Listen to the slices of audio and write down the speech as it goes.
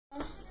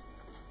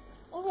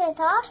to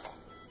talk.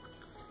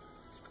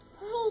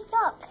 Hey,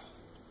 talk.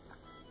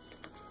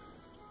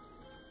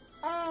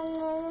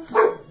 And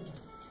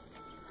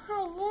I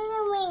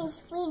didn't rain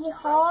really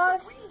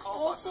hard.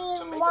 You see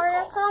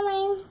water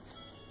coming.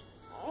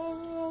 And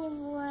then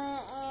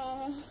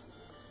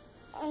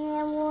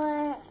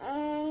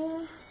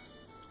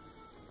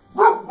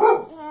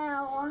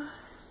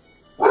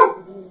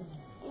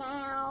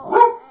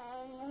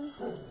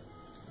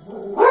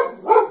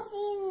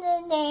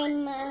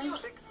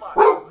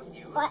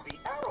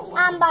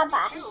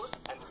bye-bye.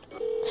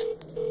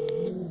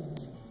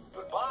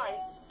 Goodbye.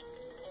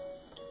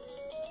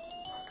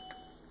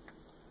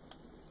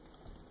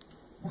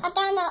 I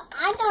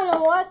don't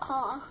know what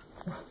call.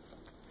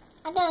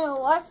 I don't know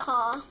what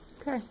call.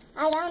 Okay.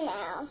 I don't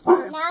know.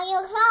 Okay. Now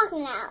you talk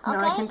now, okay?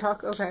 Now I can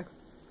talk. Okay.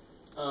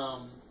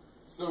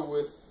 So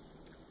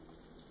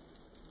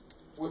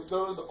with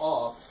those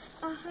off.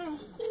 Uh-huh.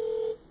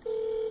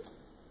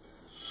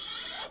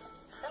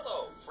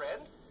 Hello,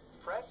 friend.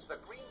 Press the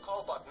green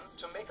call button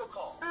to make a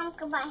call.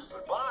 Goodbye.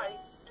 Goodbye.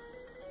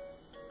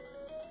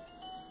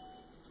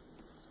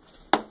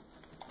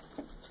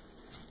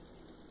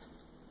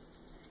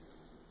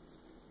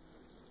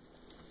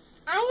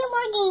 I am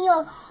working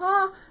your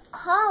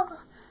call.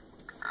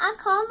 I'm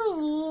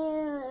calling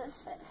you.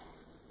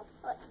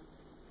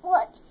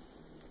 What?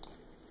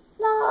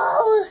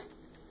 No.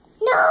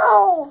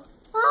 No.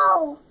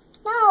 No.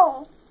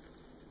 No.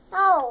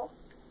 No.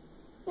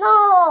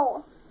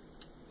 No.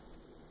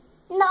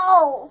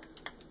 No.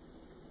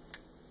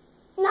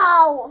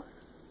 No.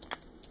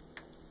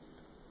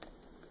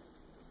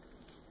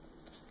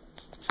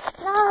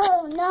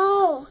 No.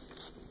 No.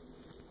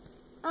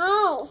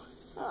 Oh.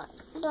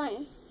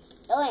 Done.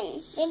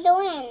 You're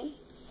doing.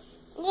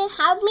 Just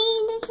help me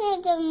to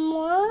say the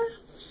more.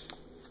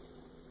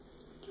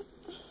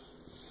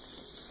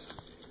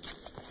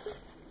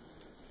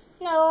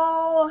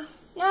 No.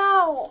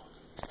 No.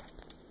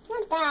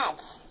 Not that.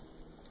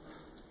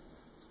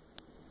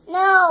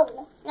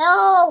 No.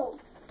 No.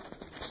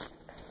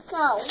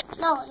 No.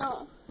 No.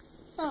 No.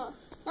 No.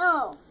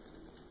 No.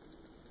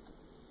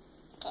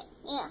 Okay.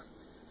 Yeah.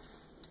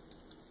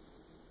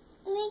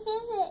 We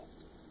did it.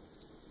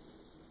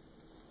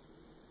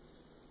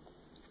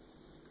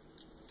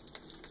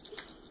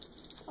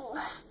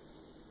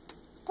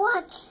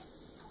 What?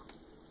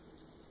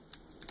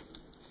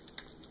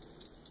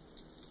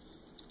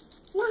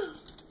 No.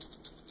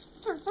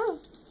 No, no.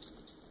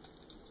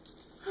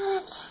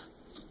 What?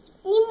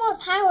 Need more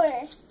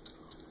power.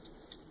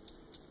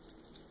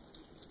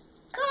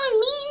 Come on,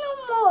 need no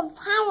more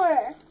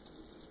power.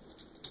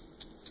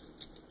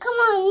 Come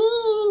on,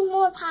 need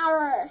more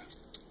power.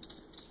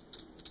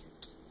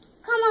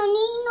 Come on,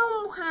 need no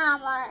more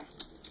power.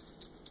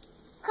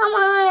 Come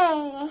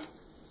on.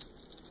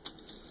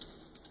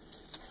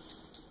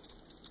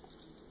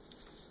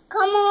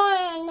 Come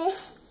on.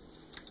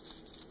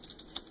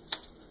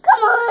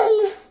 Come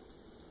on.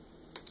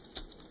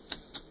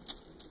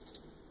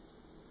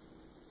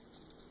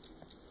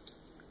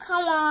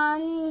 Come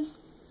on.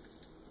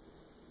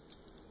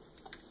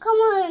 Come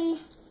on.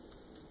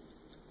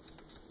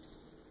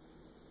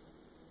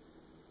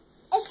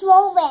 It's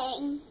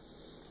moving.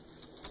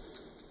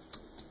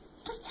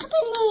 What's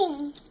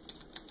happening?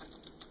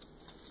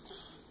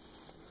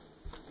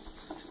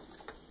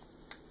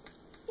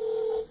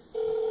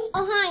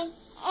 Oh, hi.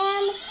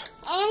 And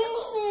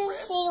to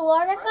see the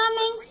water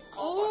coming,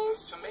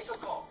 To make a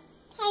call.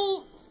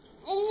 hi,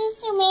 this is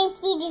to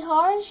make really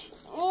hard.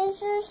 This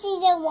is to see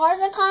the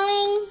water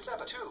coming,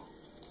 Step 2.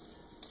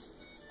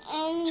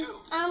 and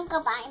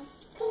goodbye.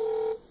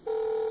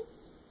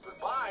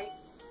 Goodbye.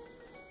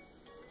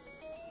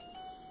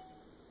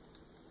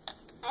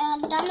 I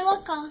done the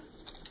work call.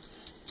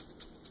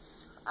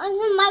 And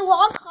then my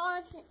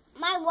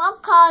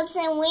work calls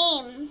in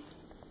Wim.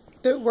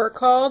 The work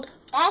called?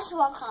 That's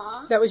work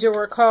call. That was your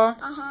work call?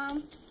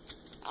 And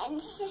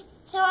so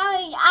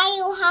I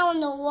have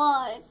to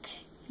work.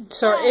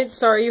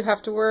 Sorry you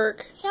have to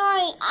work.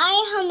 Sorry,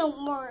 I have to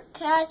work.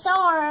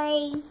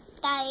 Sorry,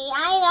 Daddy,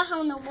 I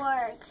have to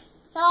work.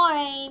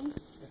 Sorry.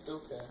 It's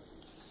okay.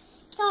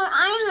 Sorry,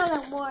 I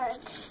have to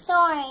work.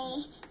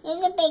 Sorry. You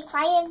need to be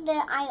quiet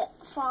the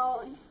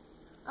iPhone.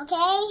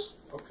 Okay?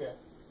 Okay.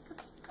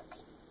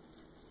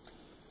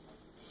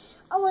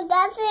 Oh,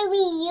 that's a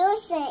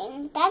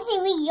reusing. That's a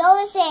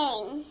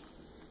reusing.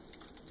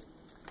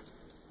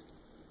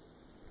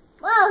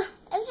 Well,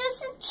 it's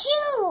just a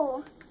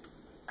chew.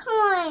 Come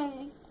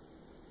on.